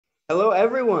Hello,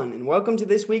 everyone, and welcome to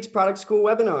this week's Product School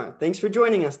webinar. Thanks for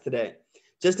joining us today.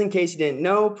 Just in case you didn't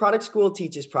know, Product School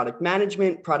teaches product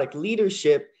management, product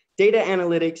leadership, data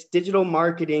analytics, digital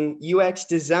marketing, UX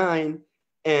design,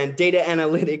 and data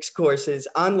analytics courses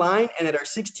online and at our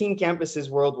 16 campuses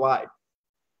worldwide.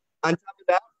 On top of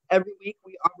that, every week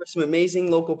we offer some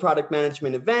amazing local product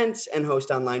management events and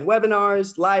host online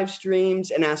webinars, live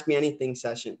streams, and Ask Me Anything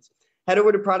sessions. Head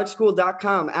over to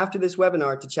productschool.com after this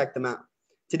webinar to check them out.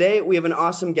 Today, we have an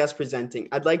awesome guest presenting.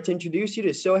 I'd like to introduce you to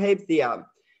Sohaib Thiab.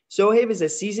 Sohaib is a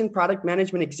seasoned product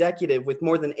management executive with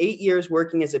more than 8 years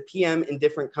working as a PM in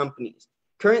different companies.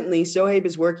 Currently, Sohaib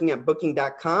is working at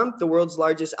Booking.com, the world's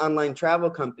largest online travel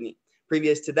company.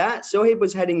 Previous to that, Sohaib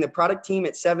was heading the product team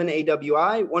at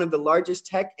 7AWI, one of the largest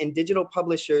tech and digital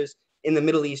publishers in the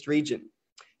Middle East region.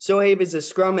 Sohaib is a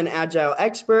Scrum and Agile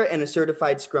expert and a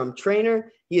certified Scrum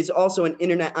trainer. He is also an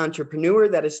internet entrepreneur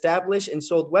that established and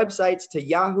sold websites to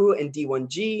Yahoo and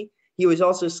D1G. He was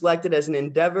also selected as an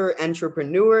Endeavor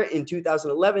Entrepreneur in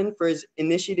 2011 for his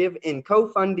initiative in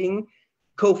co-founding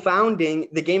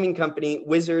the gaming company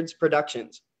Wizards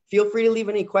Productions. Feel free to leave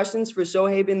any questions for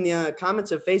Sohaib in the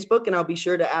comments of Facebook, and I'll be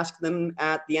sure to ask them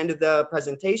at the end of the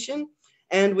presentation.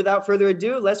 And without further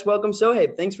ado, let's welcome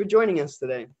Sohaib. Thanks for joining us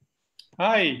today.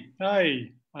 Hi.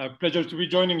 Pleasure to be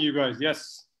joining you guys.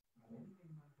 Yes.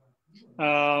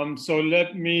 So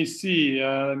let me see.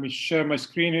 Let me share my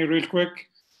screen here real quick.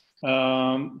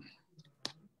 Can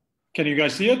you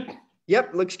guys see it?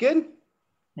 Yep, looks good.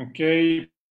 Okay,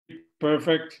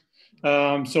 perfect.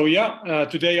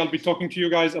 Today I'll be talking to you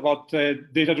guys about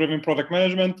data-driven product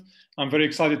management. I'm very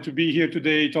excited to be here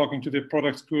today talking to the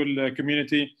product school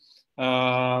community.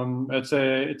 I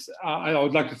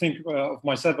would like to think of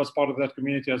myself as part of that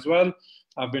community as well.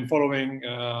 I've been following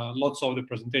lots of the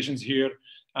presentations here,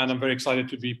 and I'm very excited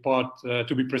to be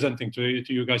presenting to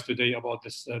you guys today about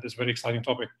this very exciting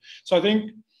topic. So I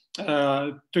think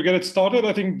to get it started,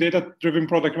 I think data-driven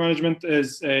product management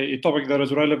is a topic that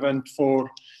is relevant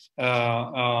for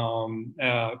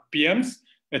PMs.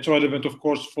 It's relevant, of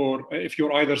course, for if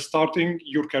you're either starting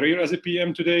your career as a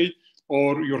PM today,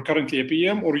 or you're currently a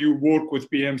PM, or you work with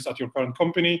PMs at your current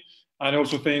company. And I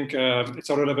also think it's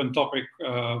a relevant topic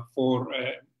for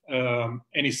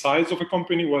any size of a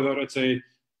company, whether it's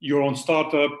your own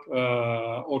startup,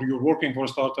 or you're working for a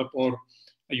startup, or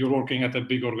you're working at a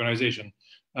big organization.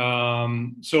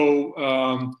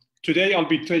 Today I'll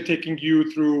be taking you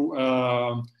through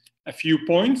a few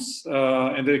points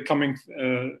in the coming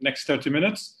next 30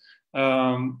 minutes.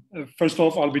 First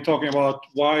off, I'll be talking about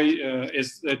why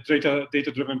is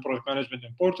data-driven product management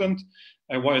important,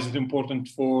 and why is it important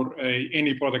for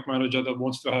any product manager that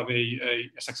wants to have a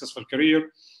successful career,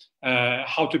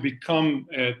 how to become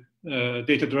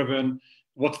data-driven,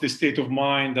 what's the state of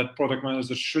mind that product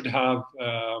managers should have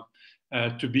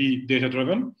to be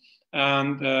data-driven.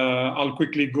 And I'll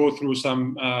quickly go through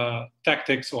some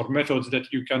tactics or methods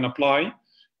that you can apply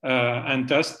and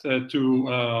test to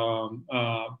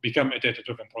become a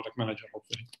data-driven product manager,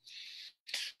 hopefully.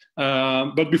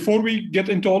 But before we get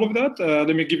into all of that,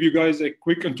 let me give you guys a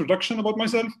quick introduction about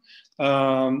myself.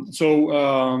 I'm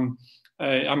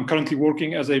currently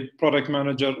working as a product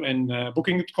manager in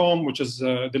Booking.com, which is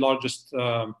the largest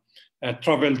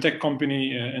travel tech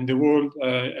company in the world,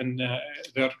 and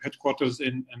their headquarters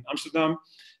in Amsterdam.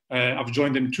 I've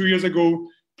joined them 2 years ago.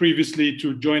 Previously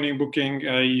to joining Booking,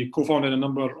 I co-founded a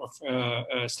number of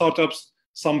startups.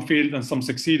 Some failed and some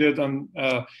succeeded, and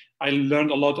I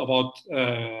learned a lot about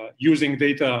using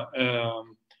data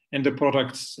in the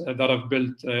products that I've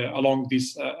built along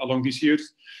these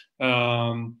years.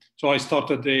 So I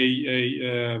started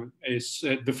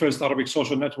the first Arabic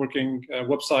social networking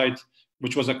website,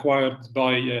 which was acquired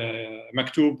by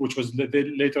Maktub, which was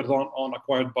later on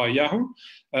acquired by Yahoo.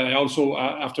 I also,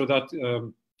 after that,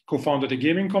 co-founded a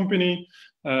gaming company,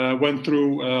 went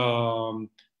through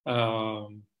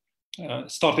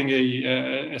starting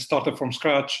a startup from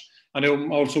scratch. And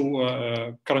I'm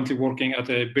also currently working at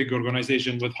a big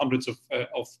organization with hundreds of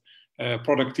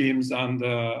product teams, and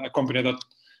a company that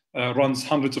runs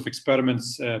hundreds of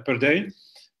experiments per day.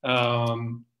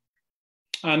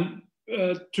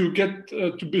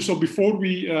 So before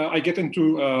I get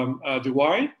into the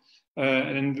why,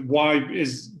 and why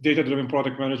is data-driven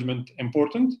product management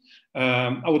important,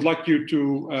 I would like you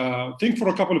to think for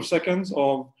a couple of seconds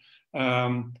of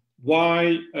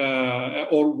why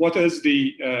or what is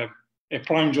a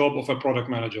prime job of a product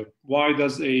manager. Why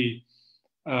does a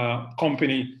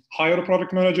company hire a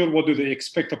product manager? What do they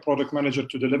expect a product manager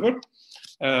to deliver?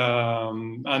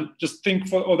 And just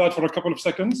think of that for a couple of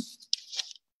seconds.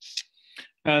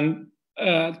 And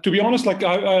To be honest, like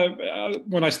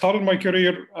when I started my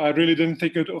career, I really didn't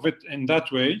think of it in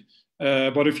that way.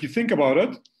 But if you think about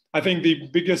it, I think the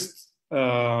biggest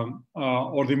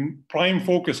or the prime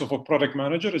focus of a product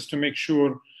manager is to make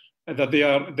sure that they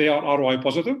are ROI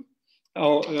positive.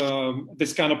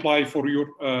 This can apply for your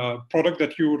product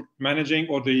that you're managing,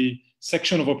 or the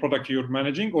section of a product you're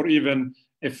managing, or even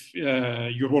if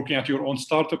you're working at your own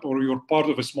startup or you're part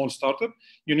of a small startup,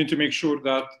 you need to make sure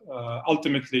that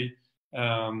ultimately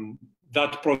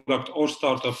that product or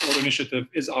startup or initiative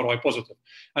is ROI positive.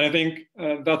 And I think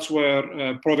that's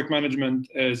where product management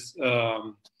is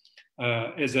an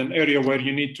area where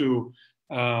you need to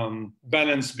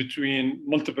balance between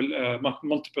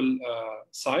multiple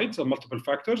sides or multiple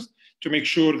factors to make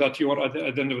sure that you are at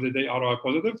the end of the day ROI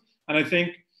positive. And I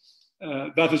think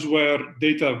that is where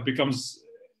data becomes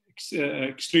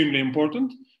extremely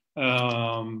important,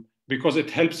 because it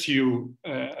helps you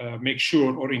make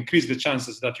sure or increase the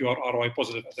chances that you are ROI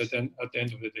positive at the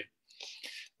end of the day.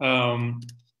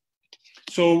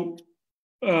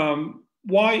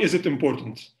 Why is it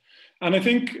important? And I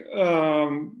think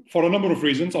for a number of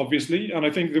reasons, obviously, and I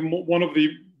think one of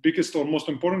the biggest or most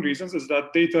important reasons is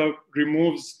that data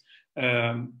removes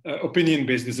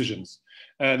opinion-based decisions.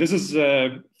 This is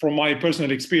from my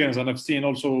personal experience, and I've seen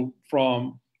also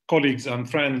from colleagues and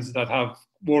friends that have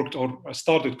worked or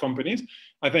started companies.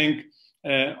 I think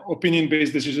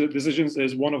opinion-based decisions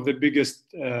is one of the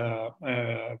biggest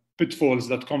pitfalls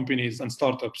that companies and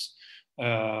startups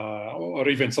or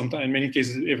even sometimes in many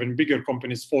cases even bigger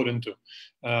companies fall into.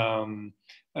 And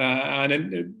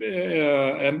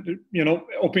you know,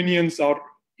 opinions are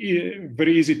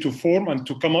very easy to form and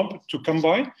to come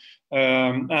by,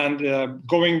 and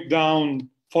going down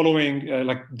following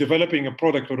like developing a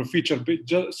product or a feature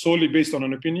just solely based on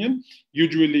an opinion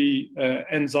usually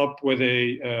ends up with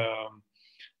a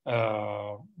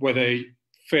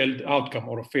failed outcome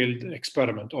or a failed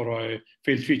experiment or a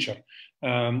failed feature.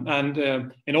 And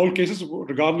in all cases,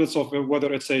 regardless of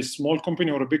whether it's a small company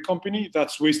or a big company,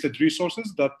 that's wasted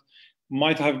resources that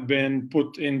might have been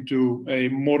put into a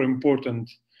more important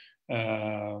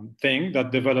thing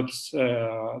that develops,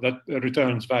 that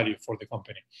returns value for the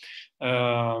company.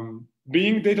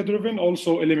 Being data-driven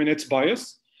also eliminates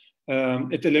bias.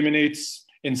 It eliminates,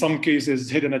 in some cases,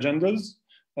 hidden agendas.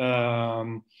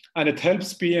 And it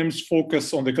helps PMs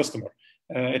focus on the customer.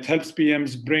 It helps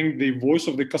PMs bring the voice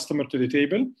of the customer to the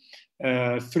table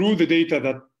through the data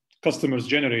that customers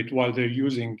generate while they're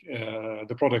using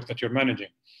the product that you're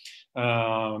managing.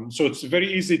 So it's very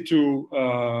easy to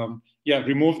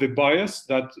remove the bias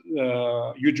that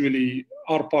usually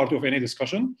are part of any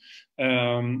discussion.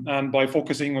 And by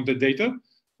focusing on the data,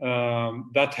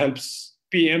 that helps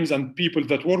PMs and people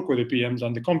that work with the PMs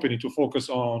and the company to focus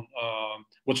on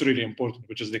what's really important,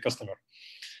 which is the customer.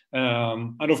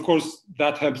 And of course,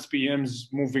 that helps PMs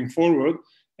moving forward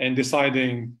and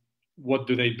deciding what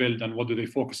do they build and what do they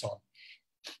focus on.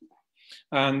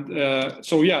 And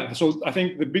so I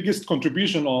think the biggest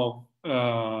contribution of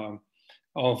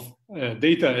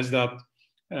data is that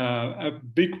a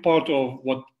big part of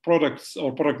what products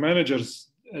or product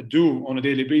managers do on a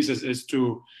daily basis is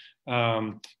to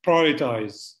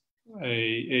prioritize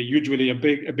usually a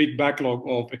big backlog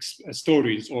of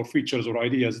stories or features or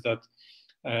ideas that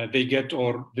they get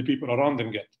or the people around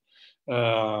them get.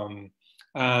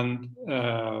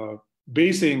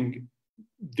 Basing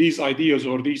these ideas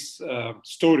or these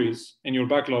stories in your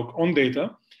backlog on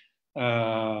data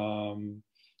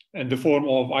in the form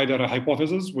of either a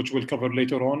hypothesis, which we'll cover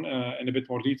later on in a bit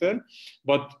more detail,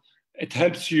 but it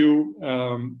helps you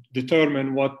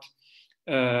determine what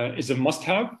is a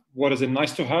must-have, what is a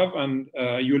nice-to-have, and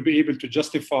you'll be able to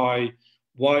justify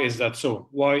why is that so?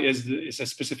 Why is a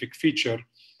specific feature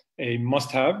a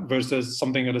must-have versus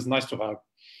something that is nice-to-have?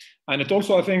 And it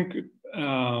also, I think,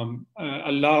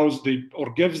 allows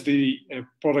or gives the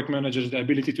product managers the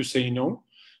ability to say no,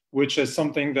 which is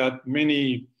something that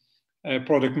many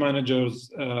product managers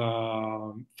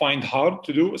find hard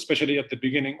to do, especially at the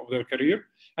beginning of their career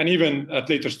and even at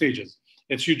later stages.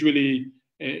 It's usually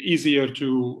easier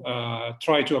to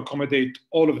try to accommodate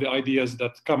all of the ideas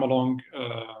that come along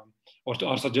or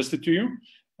are suggested to you.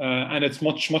 And it's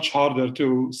much, much harder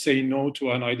to say no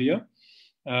to an idea,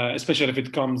 especially if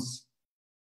it comes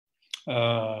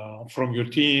from your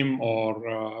team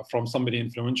or from somebody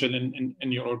influential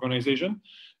in your organization.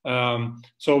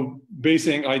 So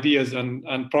basing ideas and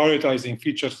prioritizing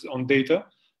features on data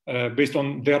based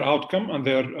on their outcome and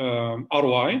their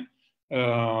ROI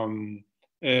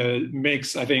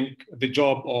makes, I think, the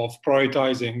job of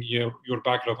prioritizing your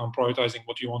backlog and prioritizing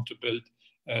what you want to build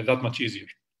that much easier.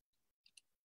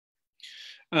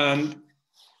 And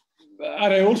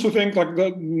and I also think like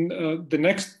the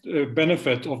next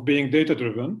benefit of being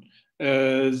data-driven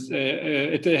is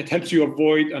it helps you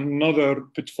avoid another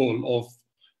pitfall of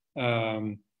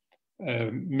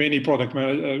many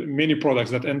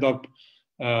products that end up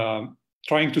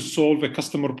trying to solve a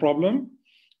customer problem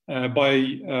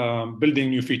by building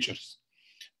new features.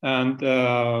 And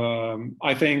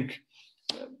I think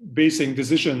basing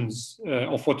decisions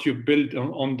of what you build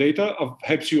on data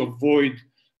helps you avoid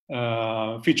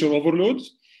feature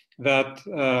overloads that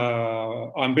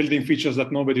on building features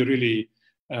that nobody really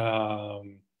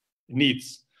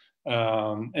needs.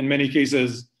 In many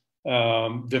cases,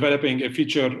 developing a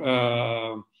feature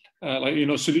like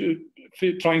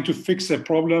trying to fix a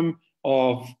problem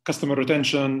of customer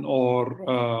retention or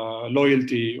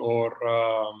loyalty or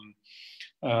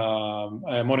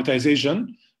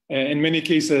monetization. In many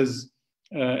cases,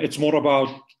 it's more about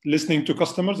listening to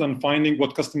customers and finding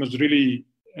what customers really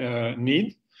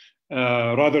need,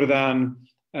 rather than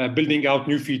building out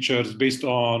new features based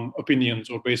on opinions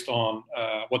or based on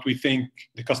what we think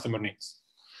the customer needs.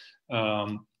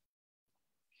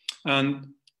 And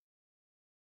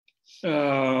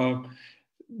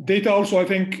data also, I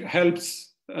think,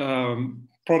 helps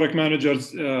product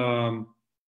managers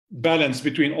balance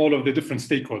between all of the different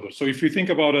stakeholders. So if you think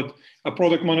about it, a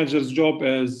product manager's job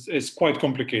is quite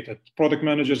complicated. Product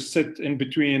managers sit in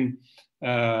between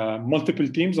multiple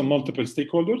teams and multiple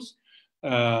stakeholders,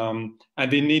 and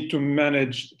they need to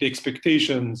manage the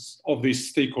expectations of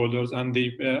these stakeholders and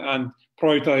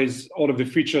prioritize all of the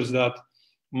features that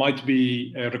might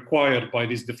be required by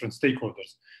these different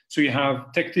stakeholders. So you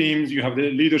have tech teams, you have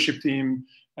the leadership team,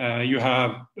 you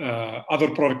have other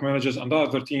product managers and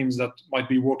other teams that might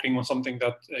be working on something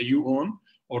that you own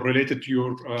or related to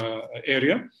your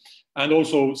area, and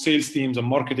also sales teams and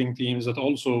marketing teams that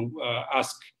also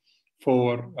ask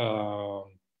for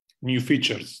new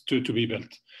features to be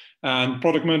built. And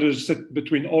product managers sit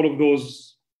between all of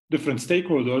those different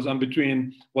stakeholders and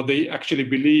between what they actually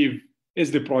believe is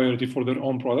the priority for their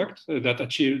own product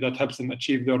that helps them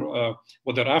achieve their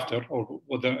what they're after or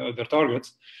what their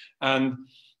targets, and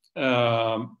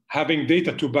having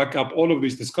data to back up all of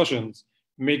these discussions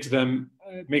makes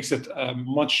it a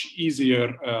much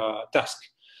easier task,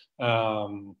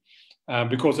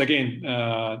 because again,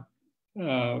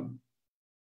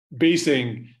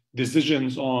 basing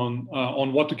decisions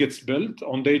on what gets built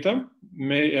on data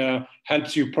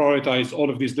helps you prioritize all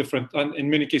of these different and in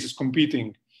many cases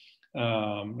competing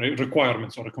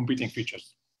requirements or competing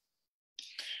features.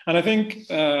 And I think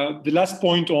the last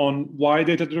point on why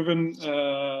data-driven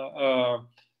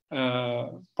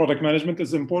product management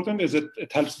is important is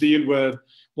it helps deal with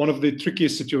one of the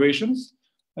trickiest situations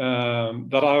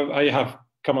that I have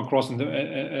come across in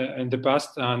the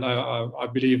past, and I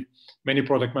believe many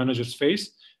product managers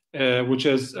face, which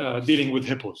is dealing with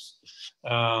HIPPOs.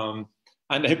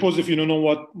 And HIPPOs, if you don't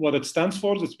know what it stands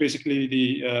for, it's basically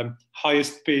the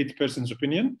highest paid person's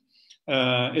opinion.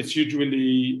 It's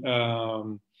usually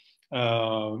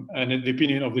and the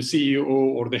opinion of the CEO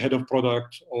or the head of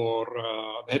product or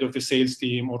the head of the sales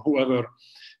team or whoever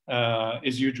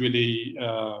is usually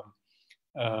the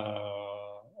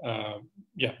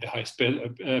highest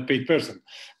paid person.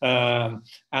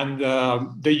 And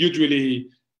they usually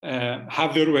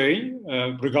have their way,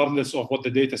 regardless of what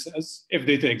the data says, if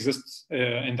data exists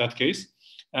in that case.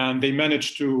 And they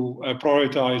manage to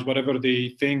prioritize whatever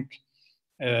they think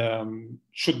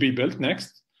should be built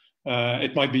next.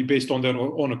 It might be based on their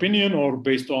own opinion or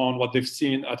based on what they've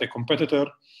seen at a competitor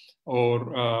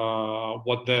or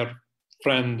what their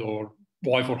friend or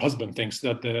wife or husband thinks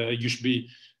that you should be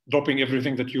dropping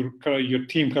everything that your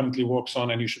team currently works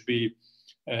on and you should be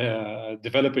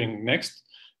developing next.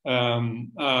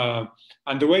 And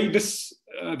the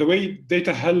way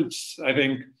data helps, I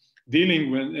think,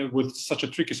 dealing with such a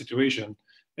tricky situation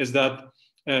is that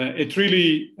it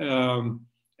really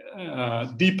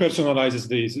depersonalizes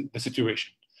the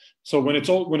situation. So when it's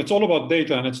all about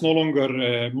data and it's no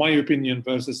longer my opinion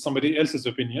versus somebody else's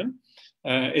opinion,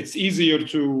 it's easier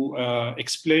to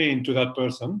explain to that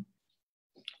person,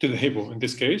 to the HIPPO in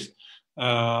this case,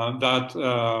 that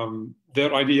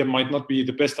their idea might not be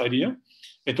the best idea.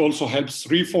 It also helps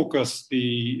refocus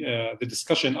the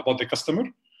discussion about the customer.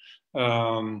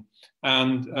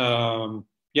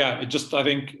 It just, I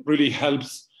think, really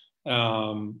helps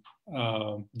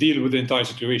deal with the entire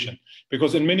situation.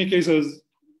 Because in many cases,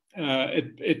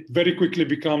 it very quickly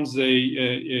becomes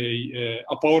a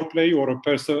power play or a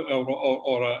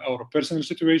personal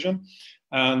situation,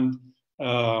 and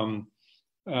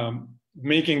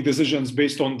making decisions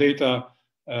based on data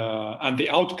and the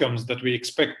outcomes that we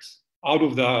expect out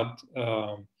of that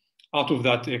out of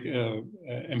that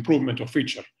improvement or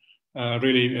feature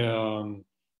really,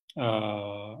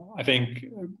 I think,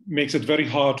 makes it very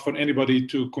hard for anybody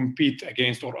to compete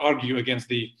against or argue against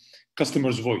the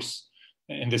customer's voice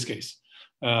in this case.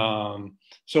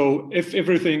 So if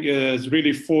everything is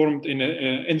really formed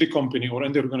in the company or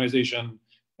in the organization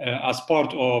as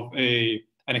part of an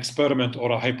experiment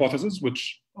or a hypothesis,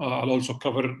 which I'll also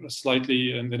cover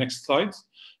slightly in the next slides,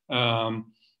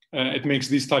 it makes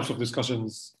these types of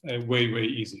discussions way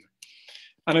easier.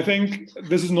 And I think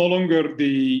this is no longer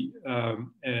the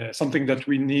something that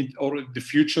we need or the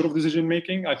future of decision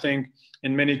making. I think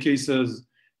in many cases,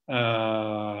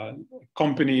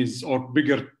 companies or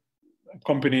bigger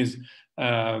companies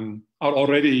are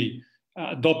already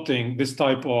adopting this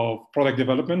type of product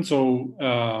development. So,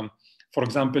 for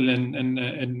example,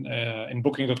 in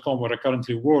Booking.com, where I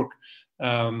currently work,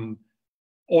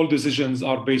 all decisions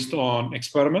are based on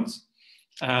experiments.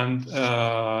 And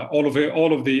all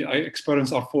of the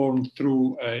experiments are formed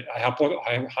through a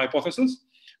hypothesis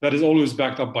that is always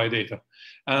backed up by data.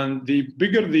 And the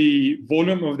bigger the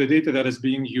volume of the data that is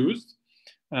being used,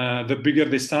 the bigger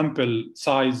the sample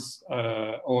size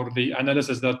or the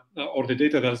analysis that, or the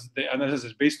data that the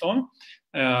analysis is based on,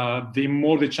 the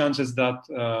more the chances that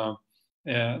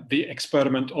the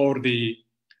experiment or the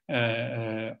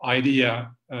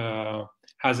idea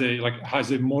has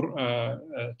a more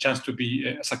chance to be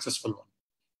a successful one.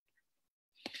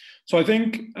 So I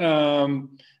think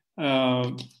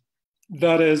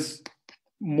that is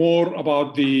more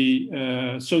about the,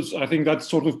 so I think that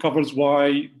sort of covers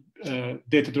why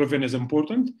data-driven is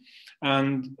important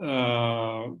and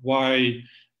why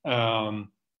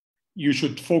you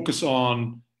should focus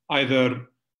on either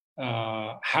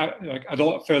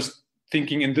first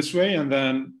thinking in this way, and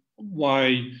then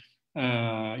why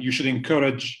you should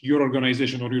encourage your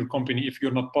organization or your company, if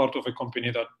you're not part of a company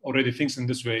that already thinks in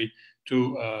this way,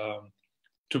 to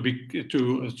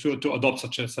adopt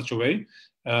such a way.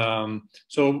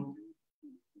 So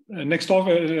the next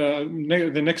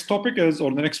topic is,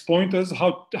 or the next point is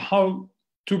how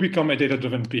to become a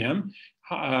data-driven PM.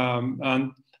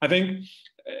 And I think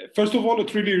first of all,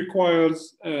 it really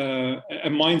requires a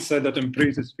mindset that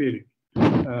embraces failure.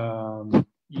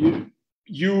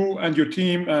 You and your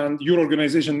team and your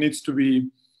organization needs to be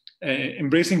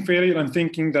embracing failure and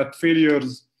thinking that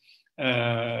failures, you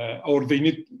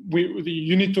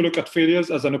need to look at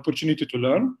failures as an opportunity to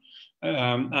learn,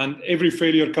 and every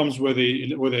failure comes with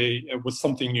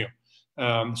something new.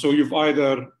 So you've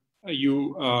either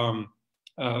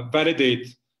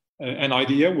validate an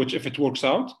idea, which if it works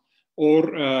out,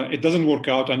 or it doesn't work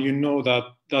out, and you know that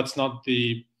that's not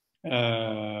the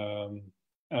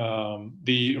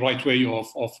right way of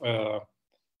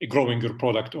growing your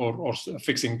product or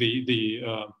fixing the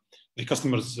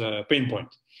customer's pain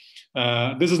point.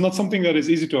 This is not something that is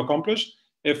easy to accomplish.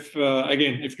 If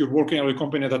you're working at a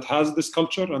company that has this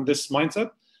culture and this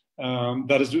mindset,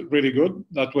 that is really good.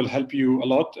 That will help you a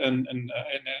lot in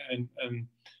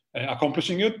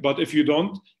accomplishing it. But if you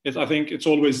don't, I think it's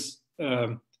always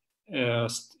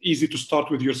easy to start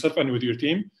with yourself and with your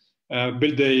team.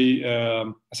 Build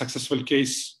a successful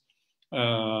case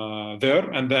there,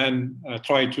 and then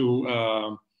try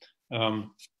to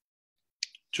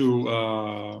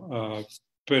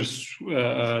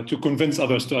convince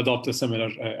others to adopt a similar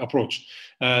approach.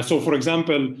 So, for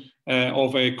example,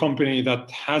 of a company that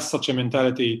has such a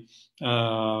mentality,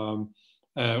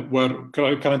 where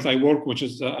currently I work, which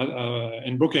is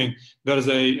in Booking, there is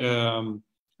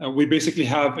we basically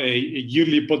have a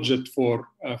yearly budget for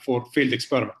failed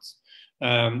experiments.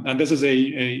 And this is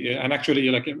actually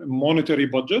like a monetary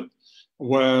budget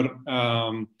where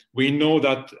we know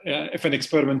that if an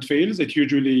experiment fails, it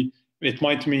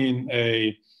might mean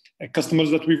a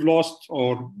customers that we've lost,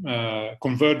 or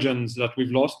conversions that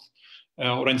we've lost,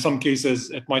 or in some cases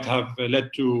it might have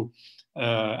led to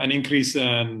an increase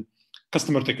in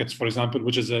customer tickets, for example,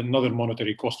 which is another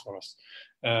monetary cost for us.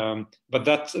 But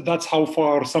that's how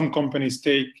far some companies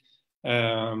take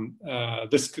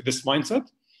this mindset.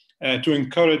 To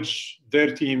encourage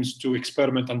their teams to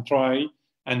experiment and try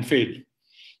and fail.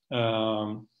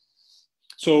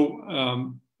 So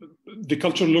the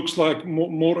culture looks like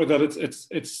more that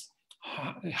it's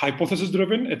hypothesis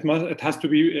driven. It has to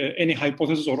be any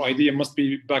hypothesis or idea must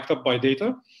be backed up by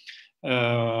data,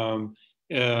 and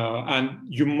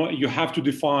you have to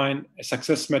define a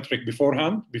success metric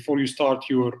beforehand before you start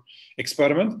your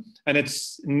experiment. And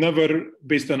it's never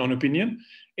based on opinion.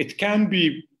 It can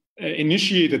be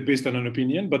initiated based on an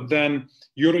opinion, but then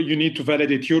you need to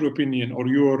validate your opinion or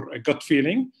your gut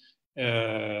feeling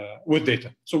with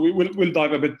data. So we'll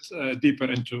dive a bit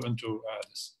deeper into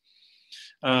this.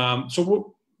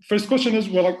 So first question is,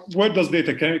 well, where does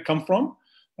data come from?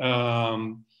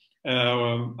 And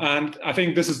I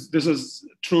think this is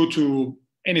true to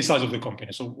any size of the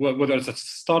company. So whether it's a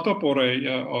startup or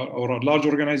a large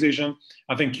organization,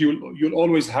 I think you'll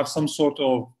always have some sort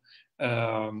of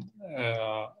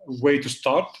way to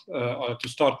start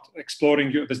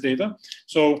exploring this data.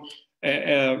 So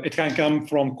it can come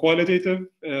from qualitative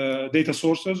data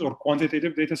sources or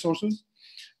quantitative data sources.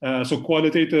 So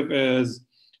qualitative is,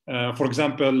 for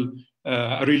example,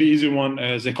 a really easy one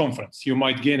is a conference. You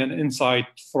might gain an insight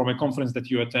from a conference that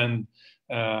you attend,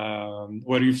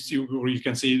 where you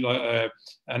can see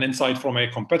an insight from a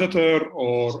competitor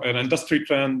or an industry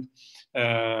trend.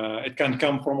 It can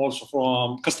come also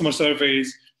from customer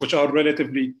surveys, which are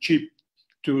relatively cheap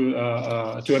to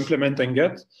implement and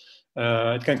get.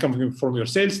 It can come from your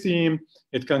sales team.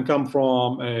 It can come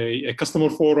from a customer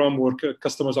forum where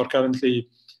customers are currently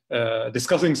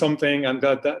discussing something, and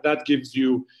that gives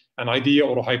you an idea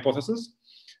or a hypothesis.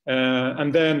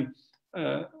 And then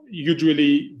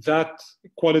usually that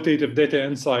qualitative data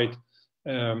insight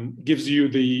gives you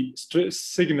the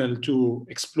signal to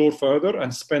explore further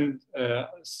and spend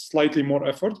slightly more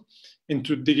effort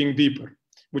into digging deeper,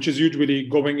 which is usually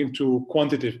going into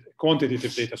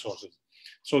quantitative data sources.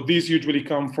 So these usually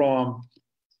come from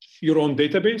your own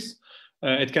database.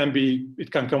 It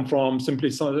can come from simply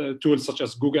tools such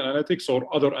as Google Analytics or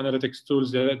other analytics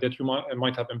tools that you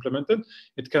might have implemented.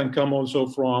 It can come also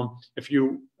from, if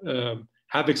you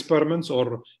have experiments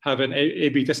or have an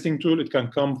A/B testing tool, it can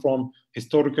come from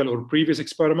historical or previous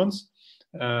experiments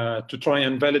to try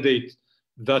and validate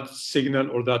that signal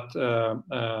or that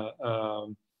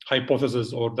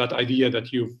hypothesis or that idea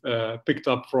that you've picked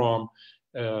up from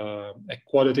a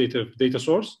qualitative data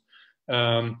source.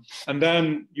 And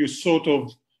then you sort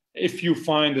of, if you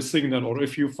find a signal or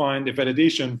if you find a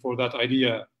validation for that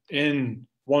idea in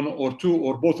one or two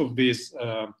or both of these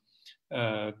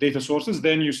data sources,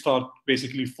 then you start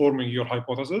basically forming your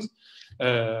hypothesis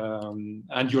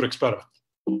and your experiment.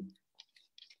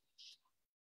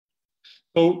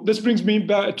 So this brings me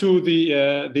back to the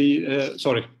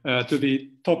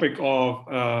topic of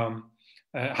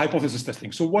hypothesis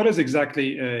testing. So what is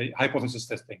exactly hypothesis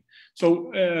testing?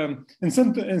 So in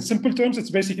simple terms, it's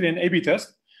basically an A/B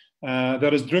test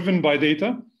that is driven by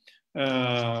data,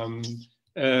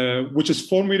 which is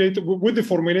formulated with the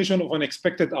formulation of an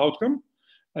expected outcome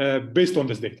based on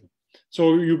this data.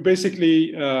 So you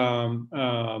basically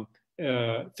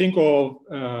think of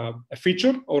a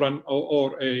feature or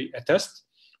a test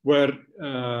where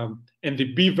in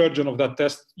the B version of that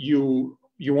test, you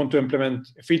want to implement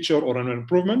a feature or an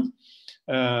improvement,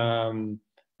 and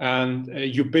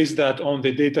you base that on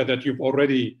the data that you've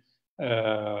already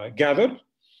gathered,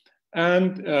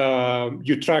 and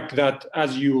you track that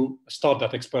as you start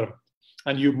that experiment,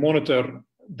 and you monitor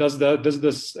does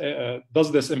this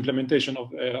implementation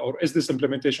of or is this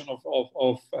implementation of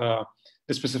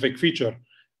the specific feature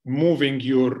moving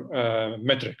your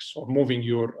metrics or moving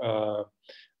your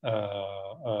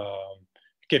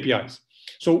KPIs.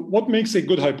 So what makes a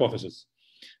good hypothesis?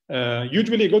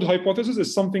 Usually a good hypothesis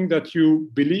is something that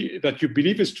you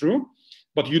believe is true,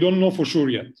 but you don't know for sure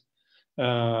yet.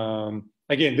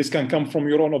 Again, this can come from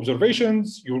your own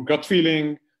observations, your gut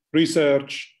feeling,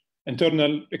 research,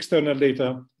 internal, external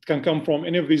data. It can come from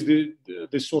any of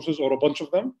these sources or a bunch of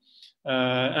them.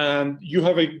 And you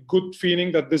have a good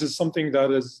feeling that this is something that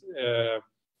is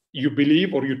you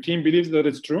believe or your team believes that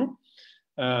it's true.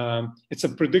 It's a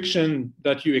prediction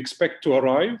that you expect to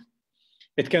arrive.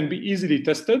 It can be easily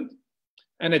tested,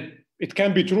 and it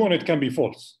can be true and it can be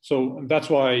false. So that's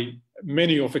why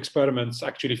many of experiments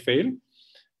actually fail.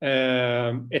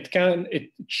 It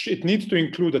needs to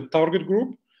include a target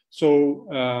group. So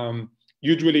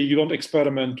usually you don't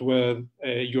experiment with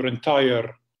your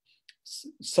entire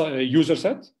user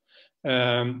set,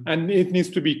 and it needs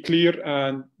to be clear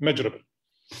and measurable.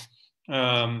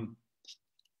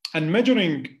 And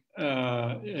measuring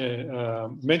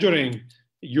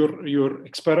your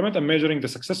experiment and measuring the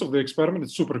success of the experiment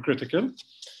is super critical,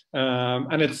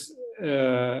 and it's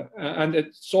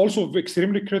also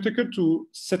extremely critical to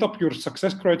set up your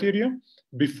success criteria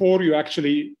before you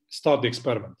actually start the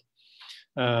experiment.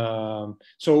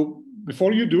 So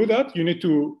before you do that, you need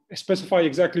to specify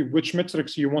exactly which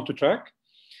metrics you want to track.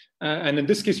 And in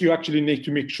this case, you actually need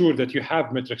to make sure that you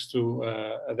have metrics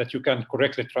that you can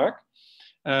correctly track.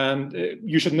 And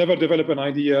you should never develop an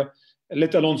idea,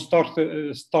 let alone start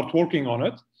working on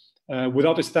it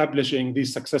without establishing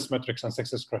these success metrics and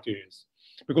success criteria.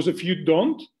 Because if you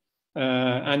don't,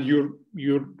 and you're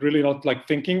really not like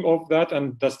thinking of that,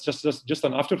 and that's just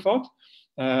an afterthought,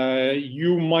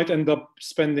 you might end up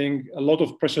spending a lot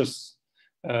of precious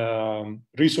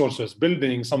resources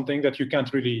building something that you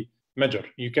can't really measure.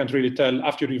 You can't really tell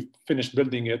after you've finished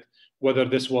building it whether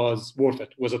this was worth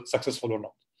it, was it successful or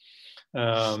not.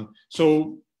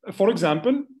 So, for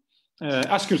example,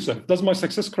 ask yourself, does my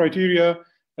success criteria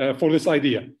for this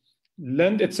idea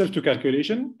lend itself to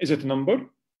calculation? Is it a number?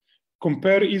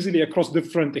 Compare easily across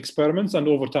different experiments and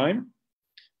over time.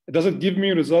 Does it give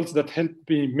me results that help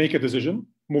me make a decision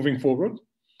moving forward?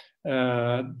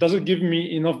 Does it give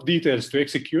me enough details to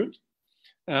execute?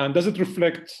 And does it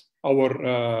reflect our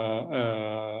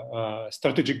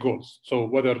strategic goals? So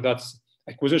whether that's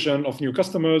acquisition of new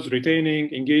customers,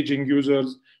 retaining, engaging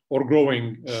users, or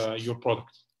growing your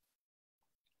product.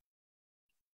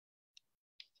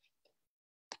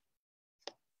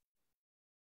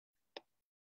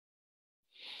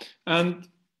 And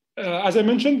as I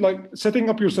mentioned, like setting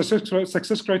up your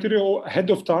success criteria ahead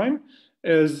of time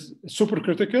is super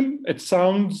critical. It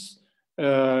sounds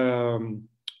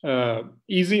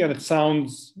easy and it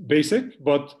sounds basic,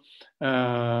 but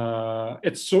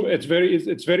it's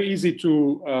very easy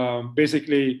to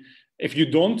basically, if you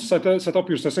don't set up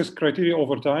your success criteria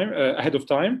over time ahead of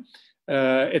time,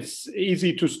 it's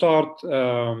easy to start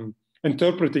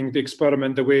interpreting the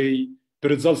experiment the way the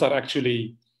results are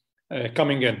actually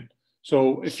coming in.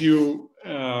 So if you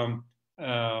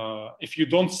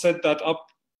don't set that up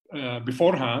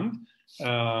beforehand,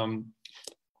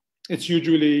 it's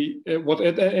usually what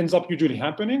it ends up usually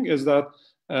happening is that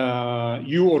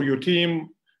you or your team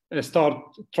start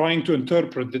trying to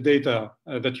interpret the data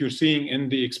that you're seeing in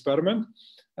the experiment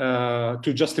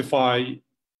to justify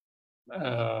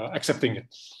accepting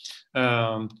it.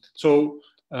 So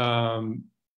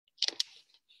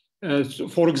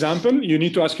for example, you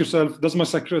need to ask yourself, does my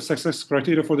success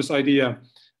criteria for this idea,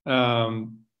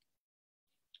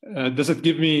 does it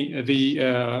give me the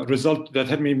result that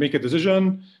helped me make a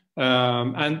decision?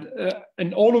 And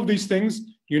in all of these things,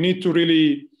 you need to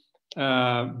really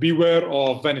beware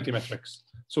of vanity metrics.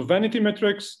 So vanity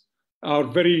metrics are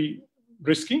very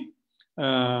risky.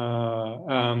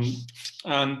 And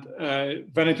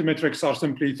vanity metrics are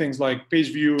simply things like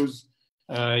page views,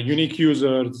 unique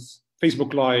users,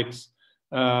 Facebook likes.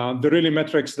 They're really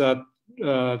metrics that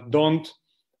don't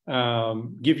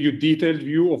give you detailed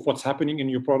view of what's happening in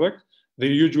your product. They're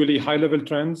usually high-level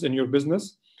trends in your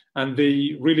business, and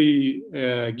they really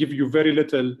give you very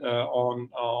little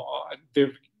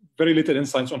very little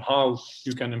insights on how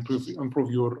you can improve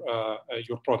your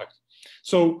product.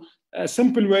 So a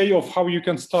simple way of how you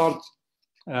can start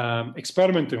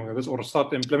experimenting with this or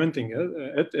start implementing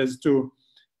it is to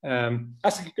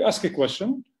ask a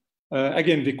question.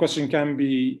 Again, the question can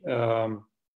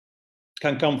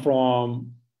come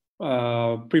from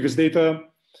previous data,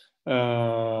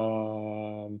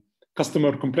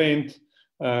 customer complaint,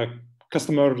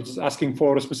 customers asking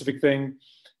for a specific thing,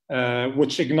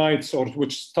 which ignites or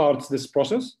which starts this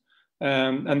process.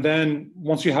 And then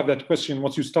once you have that question,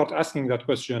 once you start asking that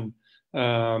question,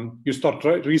 you start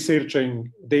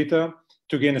researching data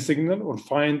to gain a signal or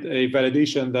find a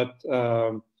validation that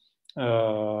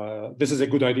this is a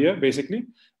good idea, basically,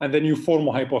 and then you form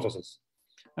a hypothesis.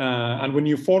 And when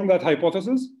you form that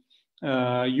hypothesis,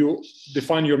 you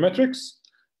define your metrics,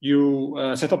 you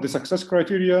set up the success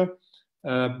criteria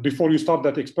before you start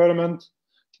that experiment,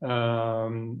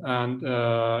 and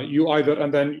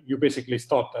then you basically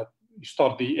start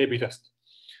the A/B test.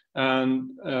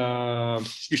 And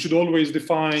you should always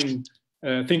define,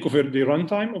 think of the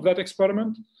runtime of that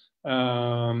experiment.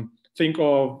 Think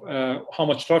of how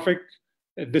much traffic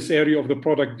this area of the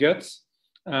product gets,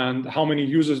 and how many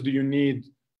users do you need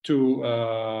to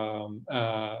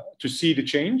see the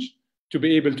change to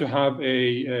be able to have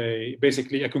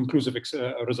basically a conclusive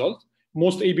result.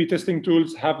 Most A/B testing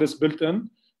tools have this built in.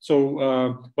 So,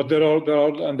 but there are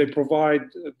and they provide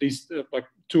these like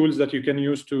tools that you can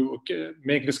use to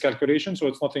make this calculation. So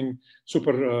it's nothing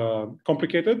super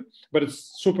complicated, but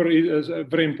it's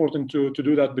very important to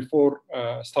do that before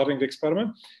starting the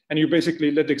experiment. And you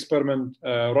basically let the experiment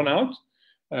run out.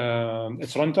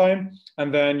 It's runtime,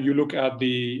 and then you look at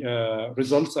the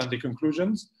results and the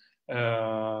conclusions,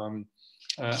 and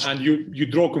you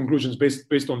draw conclusions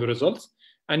based on the results.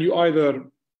 And you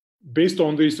either, based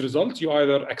on these results, you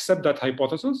either accept that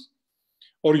hypothesis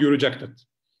or you reject it.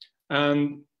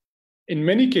 And in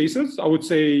many cases, I would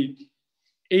say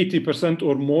 80%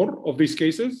 or more of these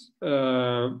cases,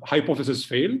 hypotheses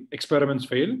fail, experiments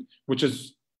fail, which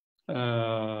is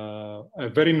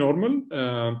very normal.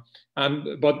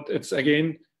 But it's,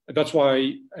 again, that's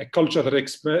why a culture that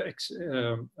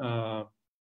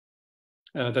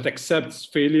accepts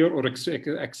failure or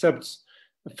accepts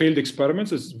failed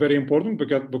experiments is very important,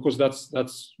 because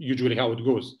that's usually how it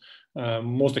goes.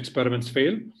 most experiments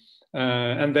fail,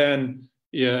 and then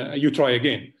you try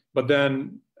again. But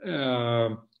then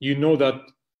you know that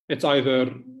it's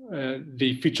either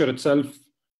the feature itself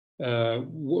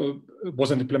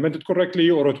wasn't implemented correctly,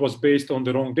 or it was based on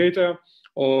the wrong data,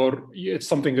 or it's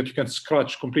something that you can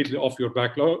scratch completely off your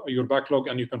backlog,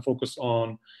 and you can focus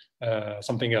on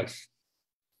something else.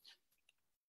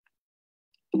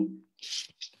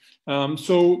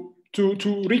 So to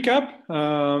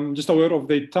recap, just aware of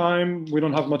the time, we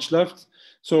don't have much left.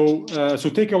 So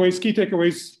takeaways, key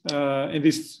takeaways in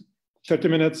these 30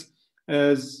 minutes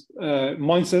is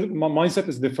mindset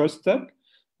is the first step.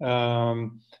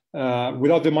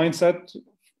 Without the mindset,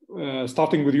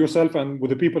 starting with yourself and with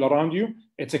the people around you,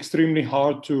 it's extremely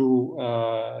hard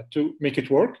to make it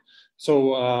work.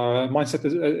 So mindset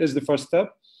is the first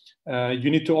step. You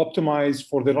need to optimize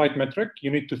for the right metric.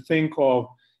 You need to think of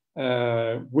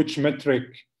which metric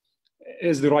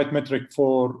is the right metric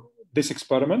for this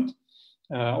experiment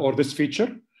or this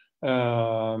feature.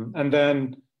 And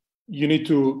then you need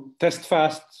to test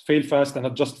fast, fail fast, and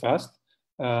adjust fast.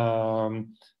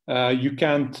 You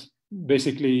can't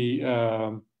basically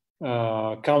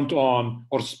count on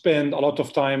or spend a lot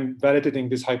of time validating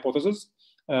this hypothesis.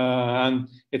 And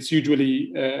it's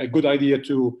usually a good idea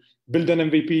to build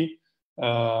an MVP,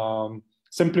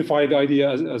 simplify the idea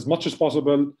as much as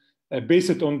possible, base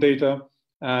it on data,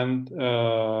 and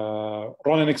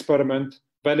run an experiment,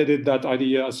 validate that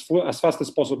idea as fast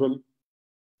as possible,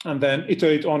 and then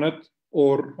iterate on it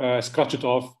or scratch it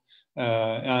off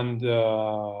and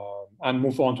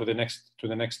move on to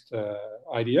the next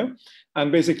idea.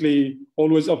 And basically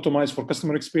always optimize for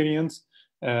customer experience,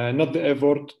 not the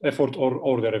effort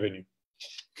or the revenue.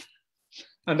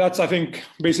 And that's, I think,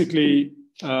 basically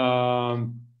the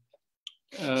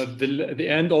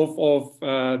end of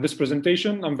this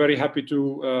presentation. I'm very happy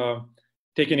to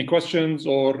take any questions,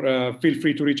 or feel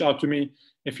free to reach out to me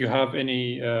if you have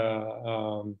any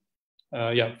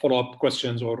follow-up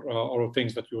questions or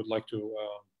things that you would like to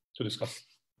discuss.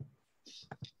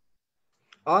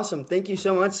 Awesome. Thank you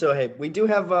so much, Sohaib. We do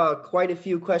have quite a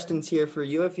few questions here for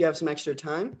you if you have some extra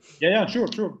time. Yeah, sure.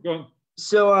 Go ahead.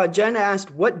 So Jen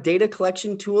asked, what data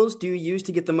collection tools do you use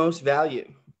to get the most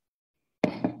value?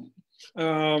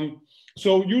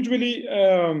 So usually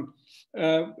in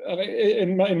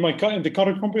the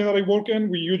current company that I work in,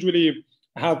 we usually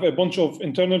have a bunch of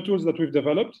internal tools that we've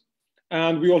developed,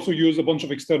 and we also use a bunch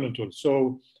of external tools.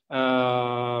 So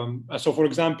for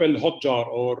example, Hotjar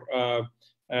or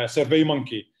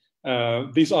SurveyMonkey.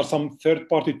 These are some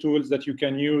third-party tools that you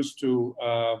can use to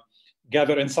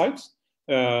gather insights.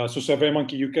 So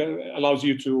SurveyMonkey allows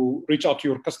you to reach out to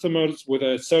your customers with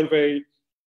a survey,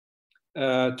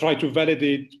 try to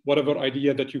validate whatever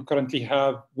idea that you currently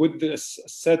have with this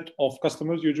set of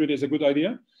customers, usually is a good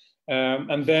idea,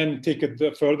 and then take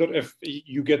it further if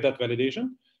you get that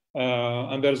validation.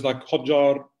 And there's like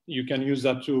Hotjar, you can use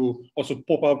that to also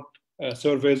pop up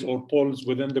surveys or polls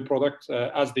within the product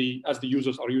as the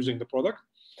users are using the product.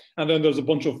 And then there's a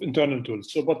bunch of internal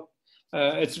tools. So, but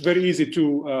it's very easy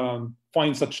to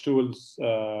find such tools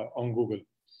on Google.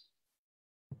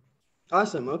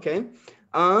 Awesome. Okay.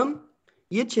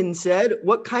 Yichin said,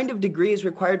 what kind of degree is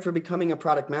required for becoming a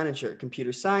product manager?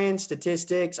 Computer science,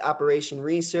 statistics, operation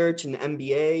research, an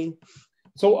MBA?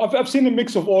 So I've seen a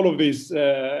mix of all of these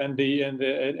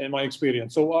in my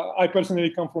experience. So I personally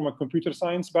come from a computer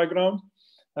science background.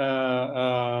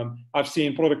 I've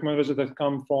seen product managers that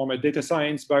come from a data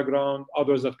science background,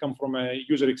 others that come from a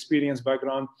user experience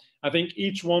background. I think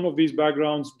each one of these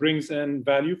backgrounds brings in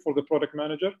value for the product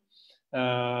manager,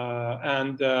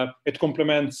 and it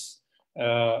complements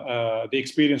the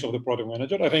experience of the product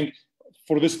manager. I think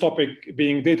for this topic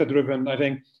being data-driven, I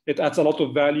think it adds a lot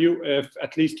of value if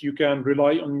at least you can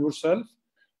rely on yourself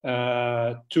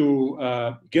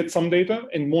to get some data.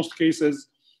 In most cases,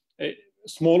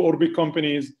 small or big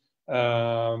companies,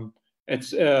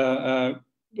 it's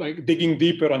like digging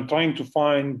deeper and trying to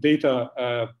find data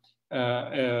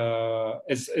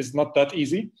is not that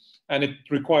easy, and it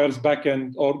requires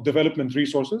backend or development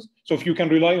resources. So if you can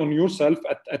rely on yourself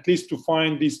at least to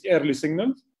find these early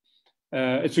signals,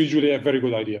 it's usually a very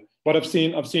good idea. But I've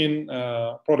seen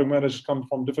product managers come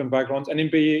from different backgrounds. An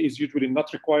MBA is usually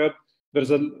not required.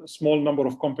 There's a small number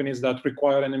of companies that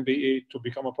require an MBA to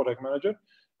become a product manager,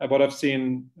 but I've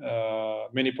seen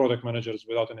many product managers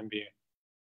without an MBA.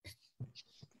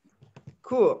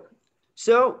 Cool.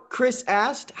 So Chris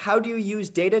asked, how do you use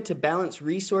data to balance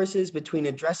resources between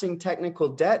addressing technical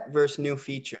debt versus new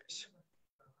features?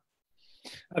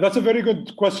 That's a very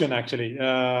good question, actually.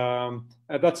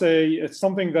 It's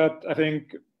something that I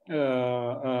think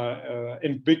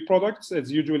in big products, it's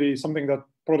usually something that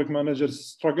product managers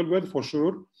struggle with for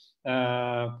sure,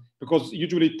 because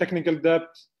usually technical debt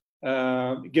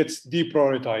gets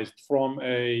deprioritized from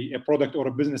a product or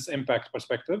a business impact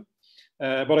perspective.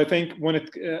 But I think when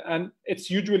and it's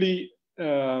usually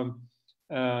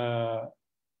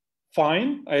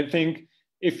fine. I think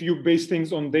if you base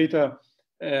things on data,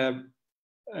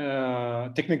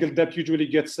 technical debt usually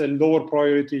gets a lower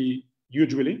priority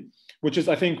usually, which is,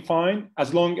 I think, fine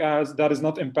as long as that is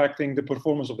not impacting the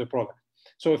performance of the product.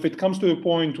 So if it comes to a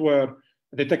point where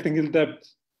the technical debt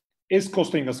is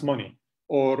costing us money,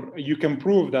 or you can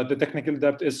prove that the technical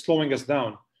debt is slowing us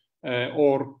down,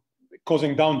 or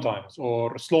causing downtimes,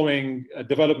 or slowing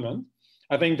development,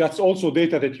 I think that's also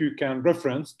data that you can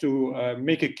reference to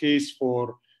make a case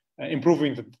for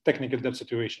improving the technical debt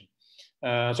situation.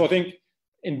 So I think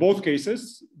in both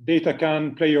cases, data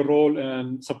can play a role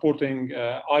in supporting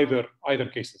either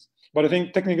cases. But I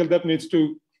think technical debt needs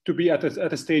to be at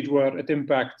a stage where it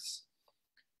impacts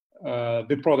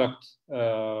the product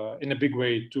in a big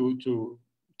way to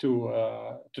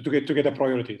get a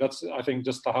priority. That's, I think,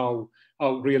 just how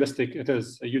realistic it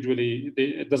is. Usually,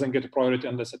 it doesn't get a priority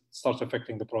unless it starts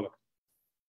affecting the product.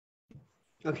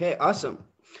 Okay, awesome.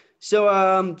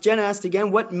 So Jen asked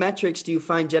again, what metrics do you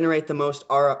find generate the most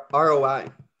ROI?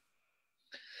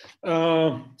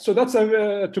 So that's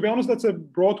to be honest, that's a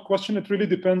broad question. It really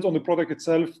depends on the product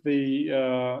itself, the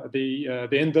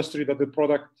industry that the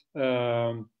product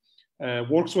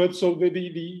works with. So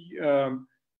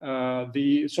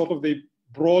the sort of the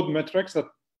broad metrics that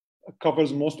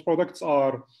covers most products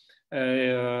are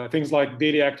things like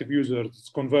daily active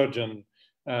users, conversion,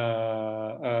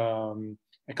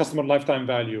 a customer lifetime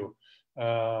value,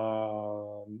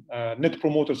 net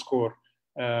promoter score.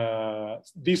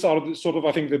 These are sort of,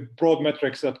 I think, the broad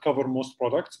metrics that cover most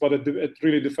products, but it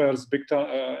really differs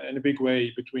in a big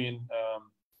way between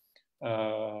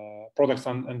products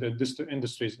and the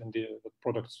industries and the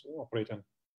products operate in.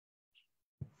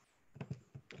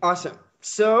 Awesome.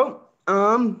 So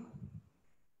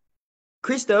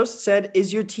Christos said,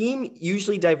 is your team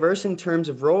usually diverse in terms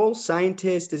of roles,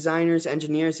 scientists, designers,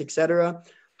 engineers, etc.?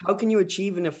 How can you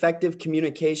achieve an effective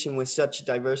communication with such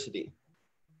diversity?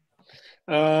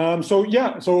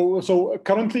 So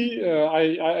currently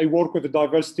I work with a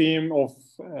diverse team of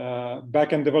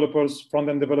back-end developers,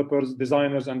 front-end developers,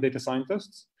 designers, and data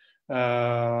scientists.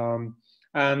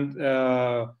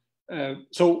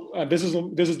 So this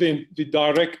is the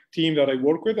direct team that I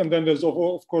work with, and then there's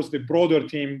of course the broader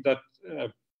team that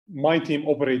my team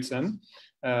operates in.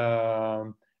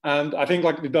 And I think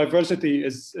like the diversity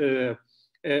is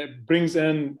brings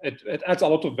in it adds a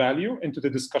lot of value into the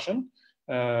discussions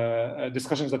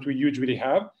that we usually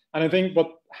have. And I think, but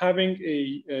having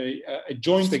a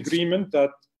joint agreement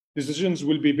that decisions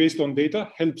will be based on data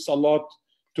helps a lot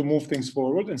to move things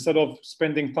forward. Instead of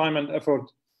spending time and effort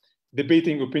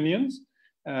debating opinions,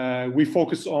 we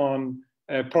focus on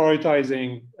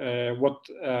prioritizing what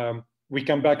we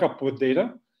can back up with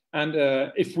data. And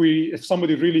if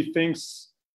somebody really thinks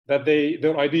that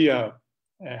their idea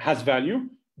has value,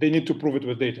 they need to prove it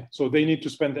with data. So they need to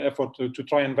spend the effort to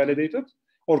try and validate it,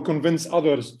 or convince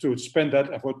others to spend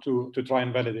that effort to try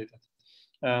and validate it.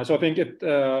 So I think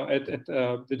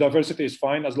the diversity is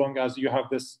fine as long as you have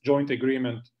this joint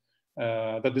agreement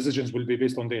that decisions will be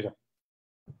based on data.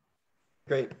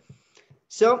 Great.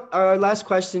 So our last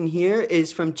question here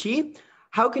is from Chi.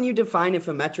 How can you define if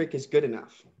a metric is good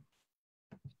enough?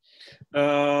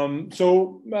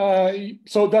 So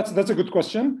that's a good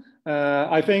question.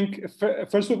 I think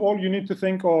first of all, you need to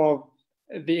think of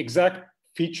the exact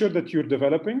feature that you're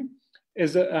developing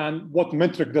and what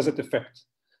metric does it affect.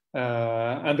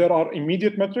 And there are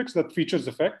immediate metrics that features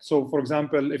affect. So for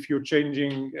example, if you're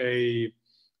changing a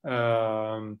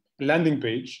landing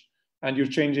page and you're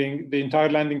changing the entire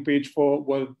landing page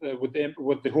with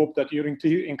the hope that you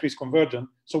increase conversion.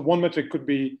 So one metric could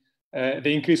be the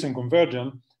increase in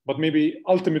conversion, but maybe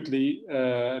ultimately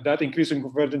that increase in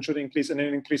conversion should increase in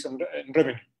an increase in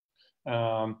revenue.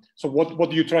 So what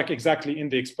do you track exactly in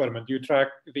the experiment? Do you track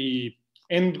the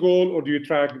end goal or do you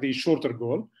track the shorter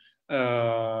goal?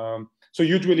 So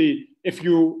usually if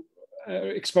you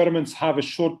experiments have a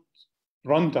short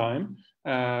runtime,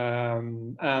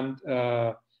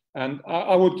 and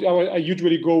I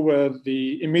usually go with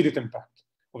the immediate impact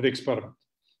of the experiment.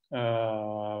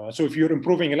 So if you're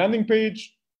improving a landing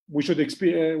page, we should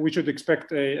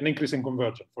expect an increase in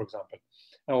conversion, for example,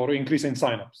 or increase in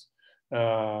signups.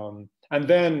 And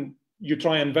then you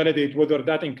try and validate whether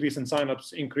that increase in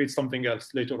signups increase something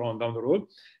else later on down the road.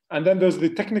 And then there's the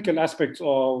technical aspects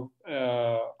of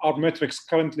our metrics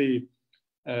currently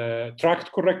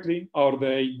tracked correctly?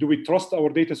 Do we trust our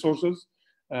data sources?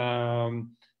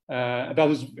 That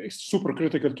is super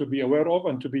critical to be aware of,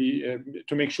 and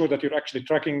to make sure that you're actually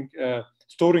tracking,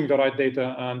 storing the right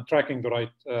data and tracking the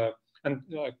right, and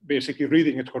basically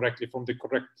reading it correctly from the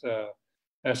correct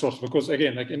source. Because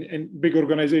again, like in big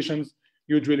organizations,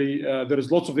 usually there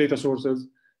is lots of data sources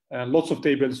and lots of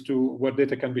tables to where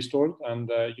data can be stored, and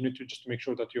you need to just make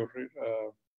sure that you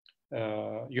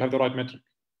have the right metric.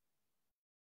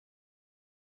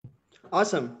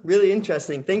 Awesome. Really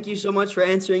interesting. Thank you so much for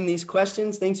answering these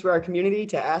questions. Thanks for our community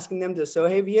to asking them to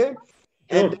Sohaib here.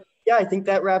 Sure. And yeah, I think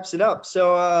that wraps it up.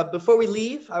 So before we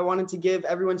leave, I wanted to give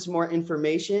everyone some more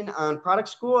information on Product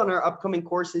School and our upcoming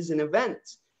courses and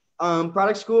events.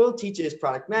 Product School teaches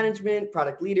product management,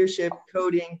 product leadership,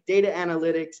 coding, data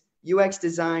analytics, UX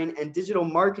design, and digital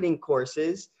marketing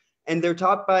courses. And they're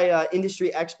taught by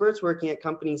industry experts working at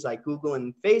companies like Google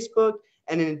and Facebook.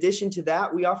 And in addition to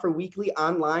that, we offer weekly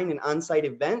online and on-site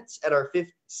events at our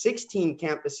 16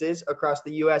 campuses across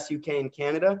the US, UK, and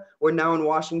Canada. We're now in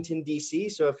Washington,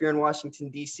 DC. So if you're in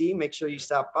Washington, DC, make sure you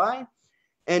stop by.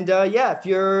 And yeah, if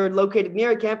you're located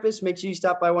near a campus, make sure you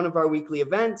stop by one of our weekly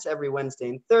events every Wednesday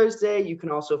and Thursday. You can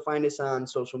also find us on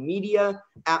social media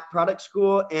at Product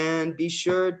School, and be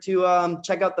sure to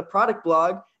check out the product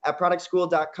blog at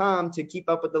productschool.com to keep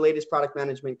up with the latest product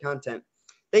management content.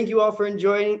 Thank you all for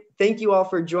joining.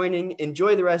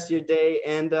 Enjoy the rest of your day,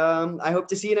 and I hope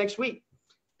to see you next week.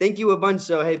 Thank you a bunch,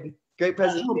 Sohaib. Great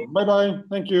presentation. Bye-bye.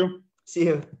 Thank you. See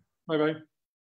you. Bye-bye.